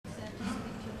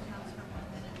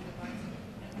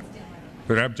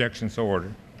Without objection, so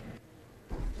ordered.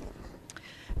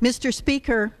 Mr.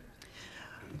 Speaker,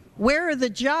 where are the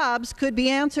jobs could be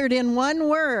answered in one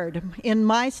word in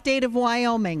my state of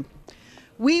Wyoming.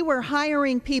 We were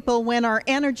hiring people when our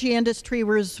energy industry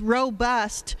was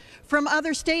robust from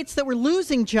other states that were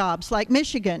losing jobs, like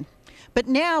Michigan. But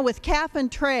now with cap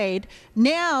and trade,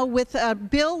 now with a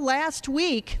bill last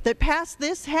week that passed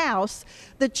this House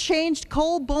that changed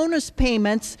coal bonus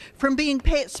payments from being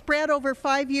spread over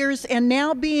 5 years and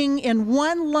now being in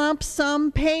one lump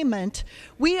sum payment,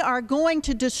 we are going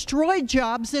to destroy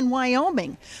jobs in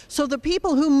Wyoming. So the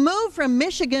people who move from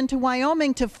Michigan to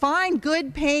Wyoming to find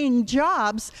good paying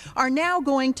jobs are now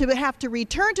going to have to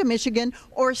return to Michigan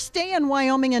or stay in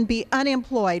Wyoming and be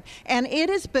unemployed. And it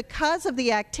is because of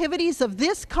the activities of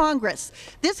this Congress.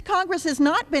 This Congress has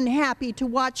not been happy to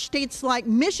watch states like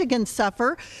Michigan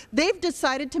suffer. They've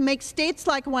decided to make states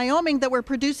like Wyoming that were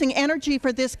producing energy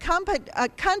for this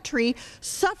country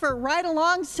suffer right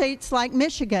along states like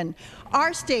Michigan.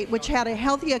 Our state, which had a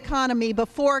healthy economy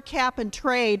before cap and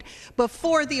trade,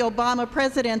 before the Obama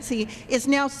presidency, is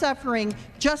now suffering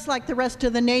just like the rest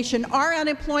of the nation. Our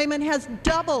unemployment has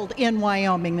doubled in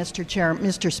Wyoming,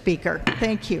 Mr. Speaker.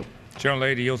 Thank you.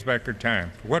 Gentlelady yields back her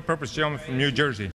time. For what purpose, gentleman from New Jersey?